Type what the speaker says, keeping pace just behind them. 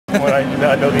when I do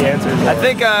not know the answers. I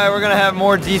think we're gonna have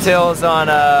more details on,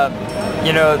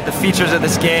 you know, the features of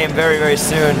this game very, very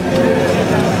soon.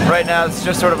 Right now, it's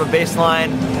just sort of a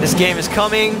baseline. This game is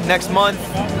coming next month,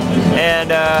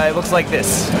 and it looks like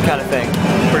this kind of thing.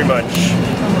 Pretty much.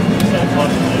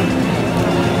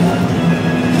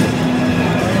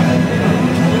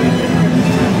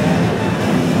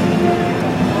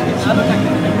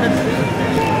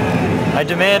 I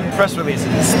demand press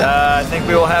releases. I think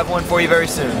we will have one for you very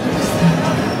soon.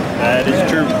 That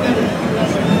is true.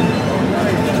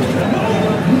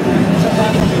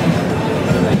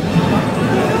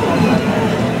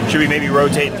 Should we maybe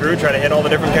rotate through, try to hit all the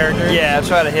different characters? Yeah, I'll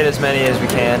try to hit as many as we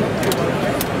can.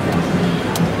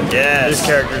 Yeah, this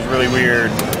character is really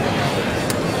weird.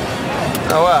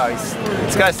 Oh wow,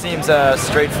 this guy seems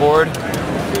straightforward.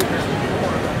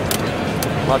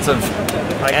 Lots of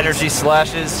energy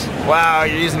slashes. Wow,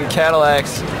 you're using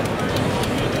Cadillacs.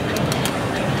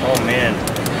 Oh man.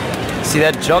 See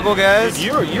that juggle, guys?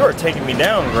 Dude, you are taking me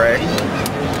down, Greg.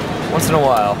 Once in a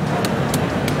while.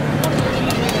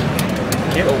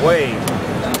 Get away.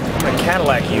 I'm gonna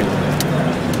Cadillac you.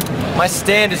 My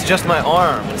stand is just my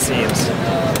arm, it seems.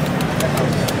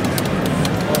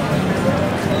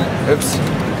 Oops.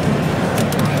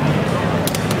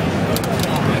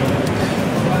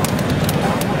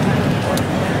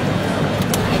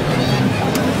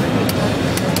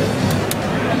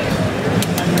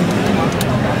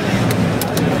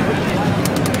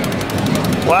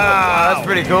 Wow, that's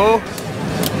pretty cool.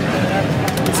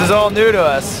 This is all new to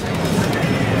us.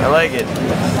 I like it.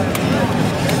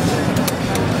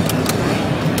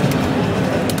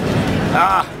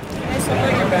 Ah!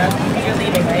 You're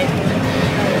leaving, right?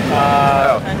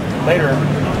 Later.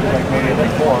 Like maybe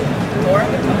like 4. 4?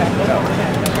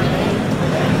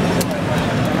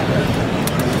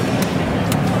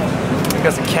 Okay. He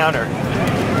got some counter.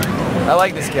 I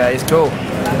like this guy, he's cool.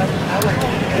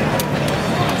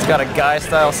 It's got a guy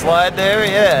style slide there,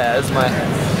 yeah, that's my...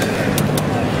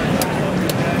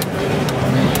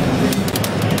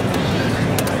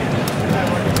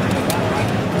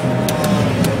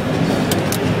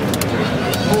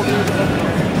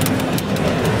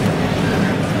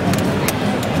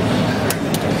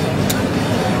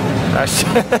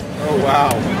 Oh wow.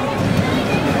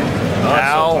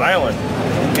 Ow. So violent.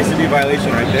 Gets to be a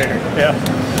violation right there. Yeah.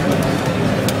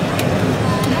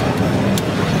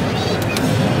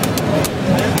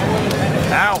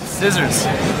 Ow, scissors.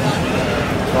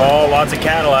 Oh, lots of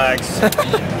Cadillacs.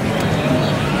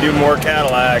 Do more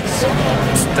Cadillacs.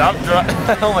 Stop driving.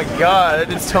 Oh my god, that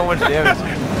did so much damage.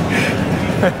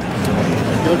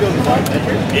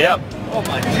 Yep. Oh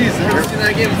my jeez, I haven't seen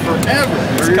that game forever.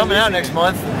 It's coming out next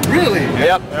month. Really?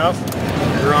 Yep.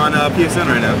 We're on PSN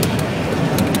right now.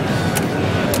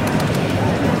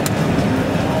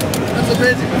 That's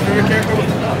amazing. My favorite character was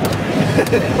the dog.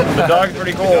 The dog's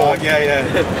pretty cool. Dog, yeah.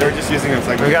 They're just using him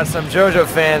like. We got some JoJo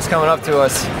fans coming up to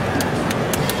us.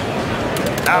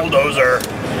 Bulldozer.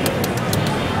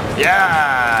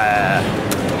 Yeah.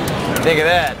 Think of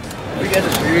that. You guys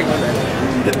are streaming on that.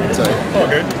 Sorry. Oh,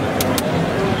 good.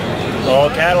 All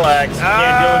Cadillacs. You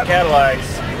can't deal with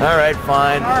Cadillacs. All right,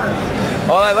 fine.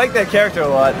 Well, I like that character a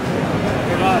lot.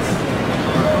 We're not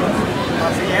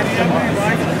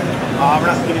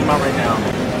getting him out right now.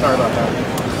 Sorry about that.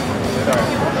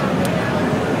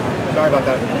 Sorry about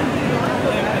that.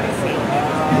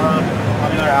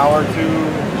 Probably another hour or 2.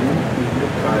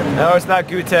 No, it's not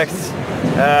Gutex.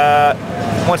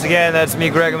 Once again, that's me,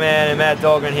 Gregoman, and Matt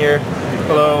Dahlgren here.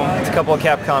 Hello. It's a couple of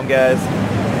Capcom guys.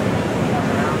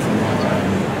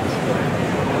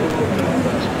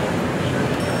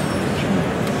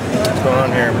 What's going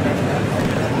on here?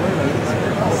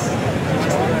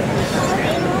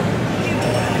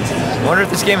 I wonder if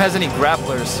this game has any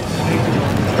grapplers.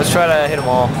 Let's try to hit them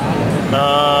all.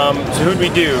 So who'd we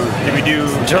do? Did we do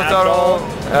Avdol?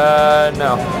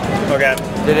 No. Okay.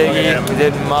 We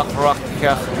did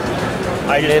Makraka.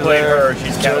 I just played her.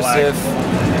 She's Cadillac. Joseph.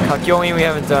 Kakyoin we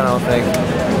haven't done, I don't think.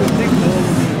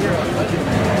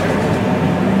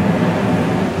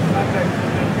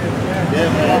 Yeah,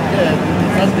 man.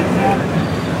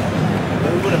 Who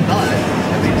would have thought?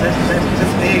 I mean,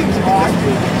 just names.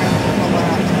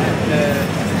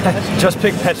 Just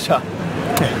pick that shot.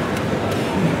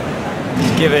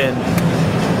 Just give in.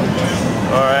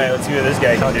 Alright, let's see what this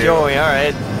guy can do. Kakyoin,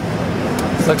 alright.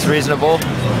 This looks reasonable.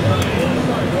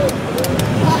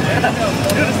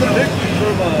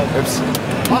 Oops.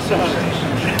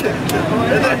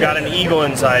 I've got an eagle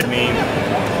inside me.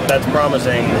 That's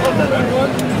promising.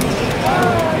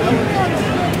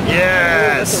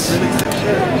 Yes!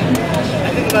 I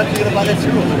think about thinking about that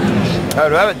too. Oh,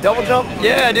 do I have a double jump?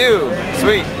 Yeah, I do.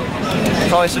 Sweet.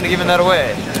 Probably shouldn't have given that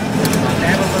away.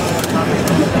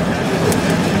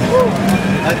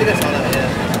 I think I saw that, yeah.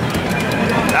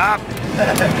 Ah.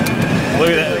 Look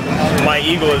at that. My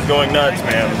eagle is going nuts,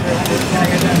 man.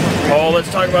 Oh, let's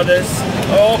talk about this.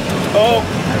 Oh.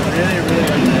 Really, really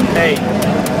like that. Hey.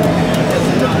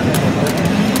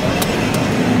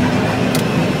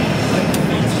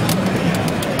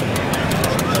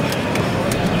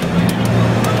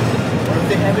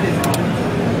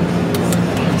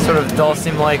 Sort of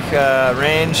Dulcim-like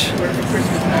range.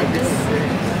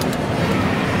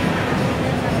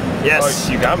 Yes.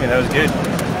 Oh, you got me. That was good.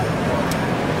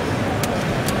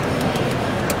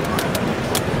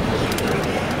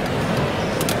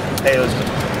 Hey, let's go.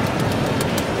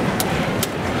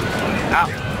 Ow.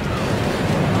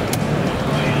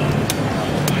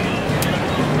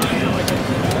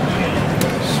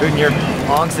 Shooting your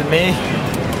honks at me.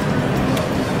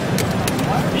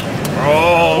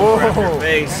 Oh, grab your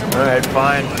face. All right,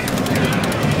 fine.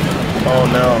 Oh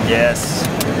no. Yes.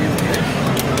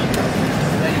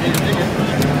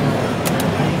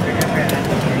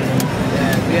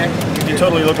 You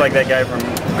totally look like that guy from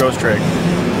Ghost Trick.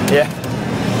 Yeah.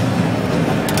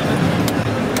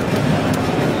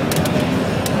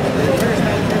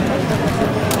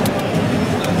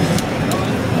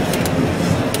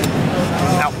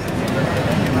 Ow.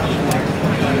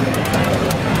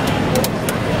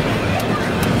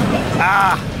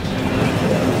 Ah.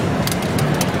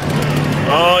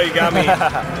 Oh, you got me.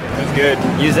 That's good.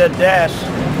 Use that dash.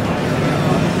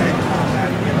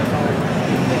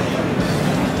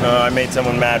 I made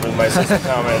someone mad with my sister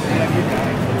comment.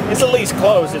 It's at least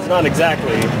close. It's not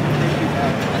exactly.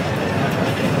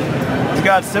 He's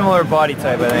got similar body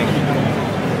type, I think.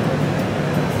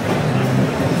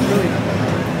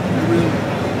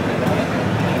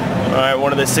 All right,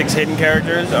 one of the 6 hidden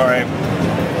characters. All right,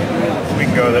 we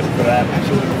can go for that.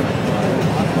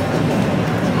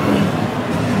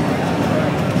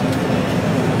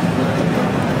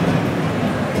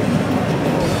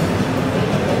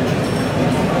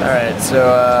 Alright, so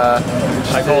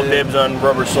I called dibs on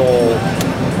Rubber Soul.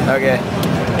 Okay.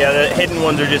 Yeah, the hidden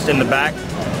ones are just in the back.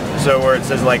 So where it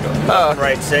says like left and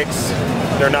right 6,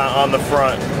 they're not on the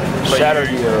front. Shadow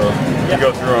you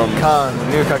go through them. Khan,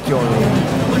 new Kakyoin,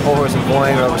 Whole Horse and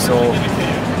Voing, Rubber Soul.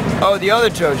 Oh, the other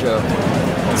JoJo.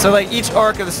 So like each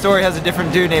arc of the story has a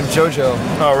different dude named JoJo.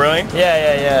 Oh really?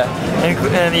 Yeah.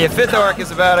 And the 5th arc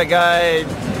is about a guy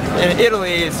in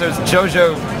Italy. So it's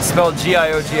JoJo spelled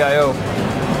G-I-O-G-I-O.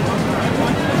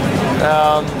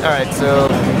 Alright, so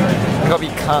I'll be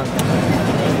Kang.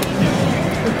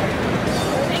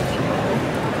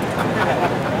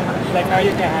 Like, now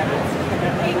you can have it.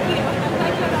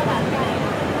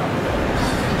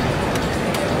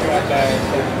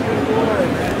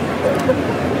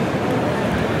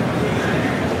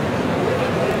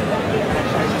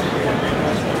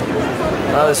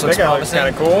 Oh, this looks That guy looks promising. kind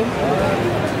of cool.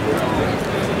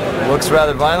 Looks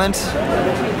rather violent.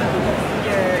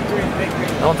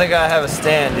 I don't think I have a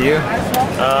stand, do you?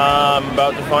 I'm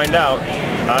about to find out.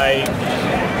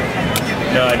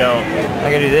 No, I don't. I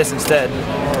can do this instead.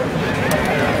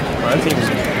 That seems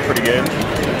pretty good.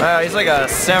 Wow, he's like a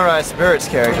Samurai Spirits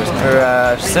character,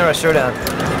 or Samurai Showdown.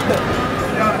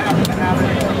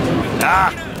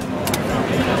 Ah!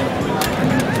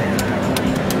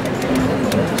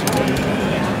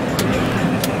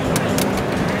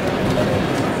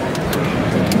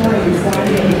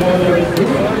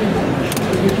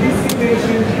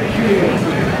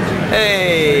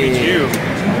 Hey! You.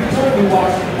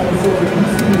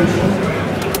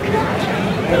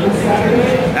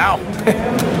 Ow!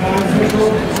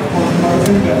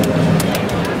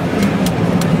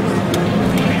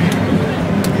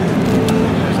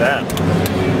 Who's that?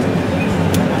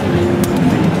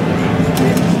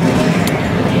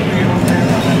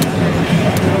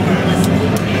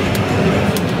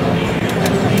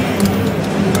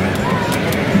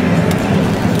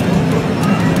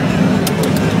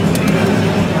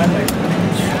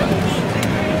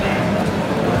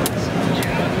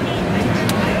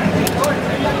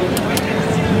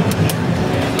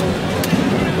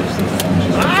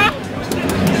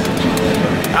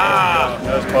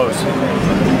 That was close.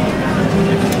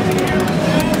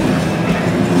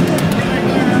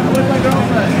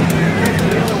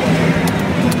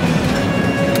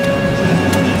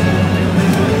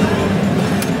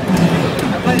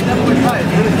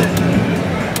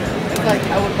 It's like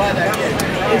I would buy that kid.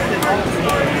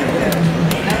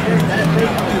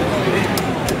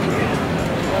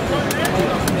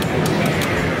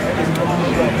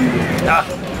 Ah!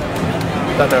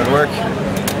 Thought that would work.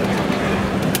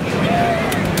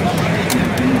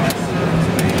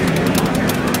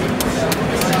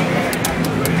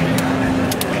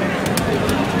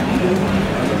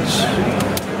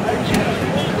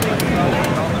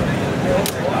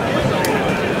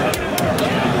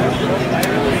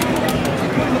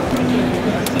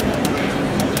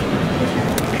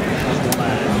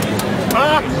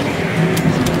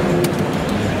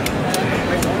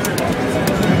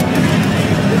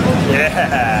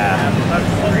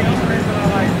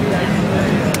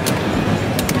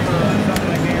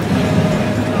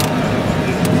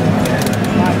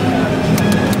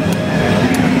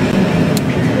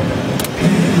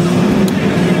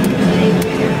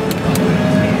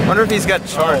 Wonder if he's got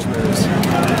charge moves.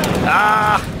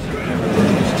 Ah!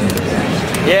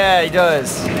 Yeah, he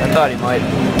does. I thought he might.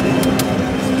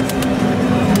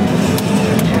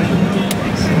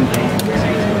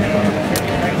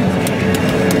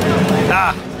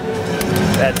 Ah!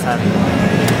 Bad timing.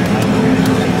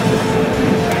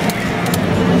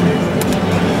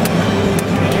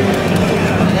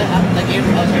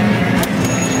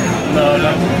 No,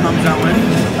 that comes out when?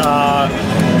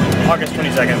 August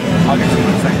 22nd. August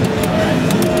 22nd.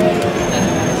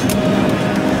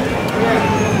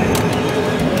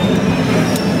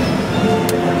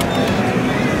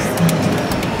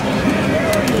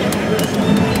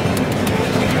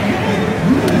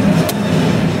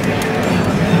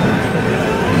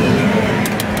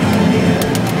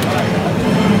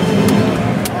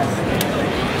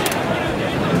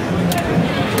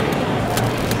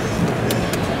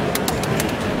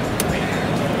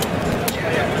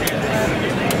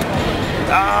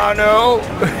 Oh no!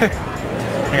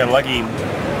 I got lucky.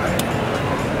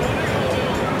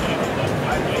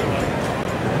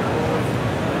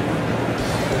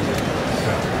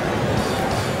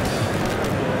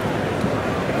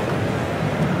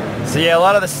 So yeah, a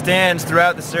lot of the stands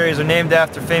throughout the series are named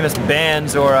after famous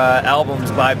bands or albums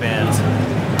by bands,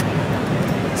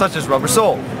 such as Rubber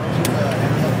Soul.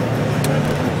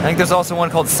 I think there's also one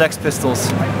called Sex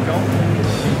Pistols.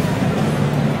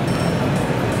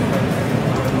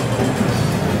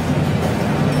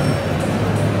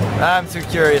 I'm too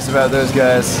curious about those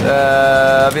guys.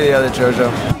 I'll be the other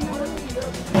JoJo.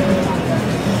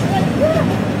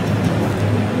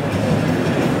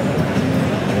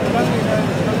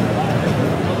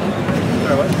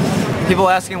 People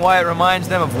asking why it reminds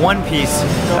them of One Piece.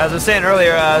 As I was saying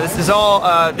earlier, this is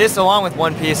all this along with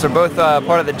One Piece are both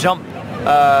part of the Jump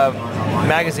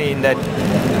magazine, that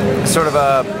sort of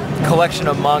a collection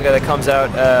of manga that comes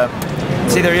out.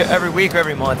 It's either every week or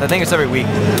every month. I think it's every week.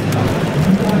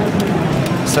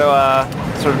 So,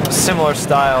 sort of similar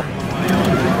style.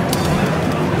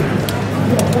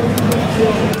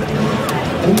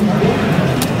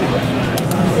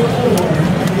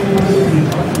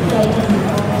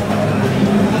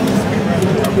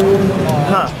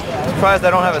 Huh. Surprised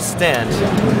I don't have a stand.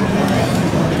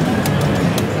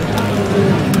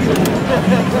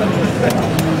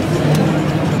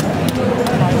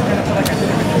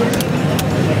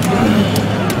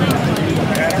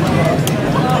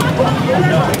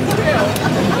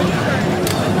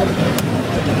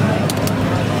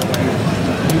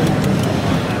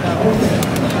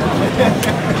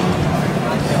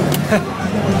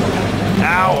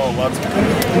 Ow! Lots of...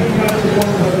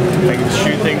 I can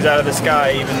shoot things out of the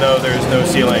sky even though there's no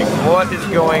ceiling. What is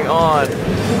going on?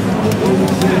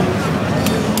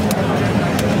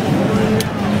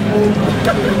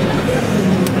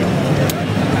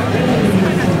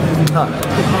 Huh.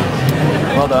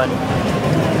 Well done.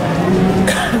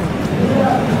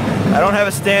 I don't have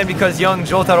a stand because young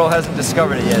Jotaro hasn't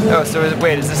discovered it yet. Oh, so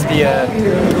wait, is this the?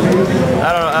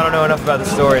 I don't know enough about the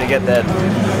story to get that.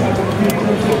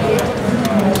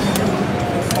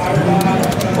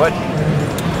 What?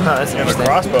 Huh, that's You have a interesting.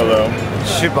 crossbow though.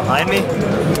 Shoot behind me?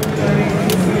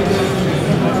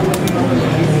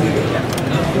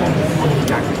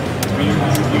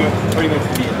 Pretty much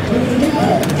beat.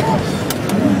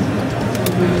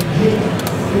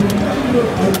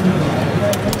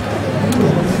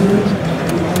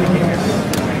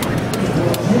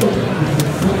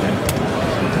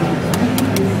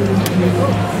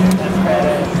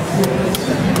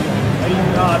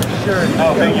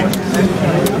 Oh, thank you.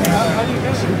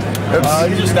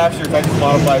 These are staff shirts. I just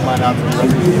modified mine out to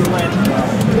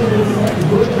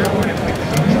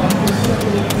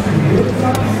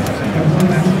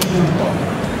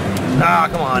Ah,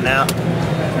 come on now.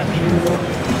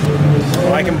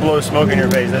 Well, I can blow smoke in your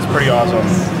face. That's pretty awesome.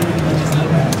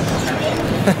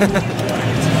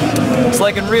 It's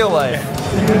like in real life.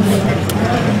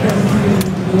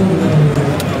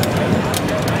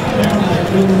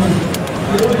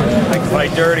 I can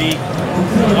fight dirty.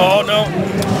 Oh no.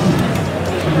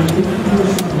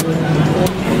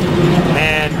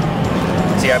 And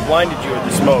see, I blinded you with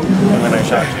the smoke and then I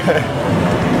shot you.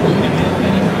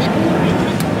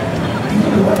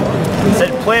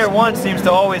 Said player 1 seems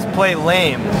to always play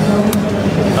lame.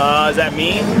 Is that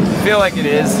me? I feel like it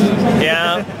is.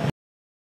 Yeah.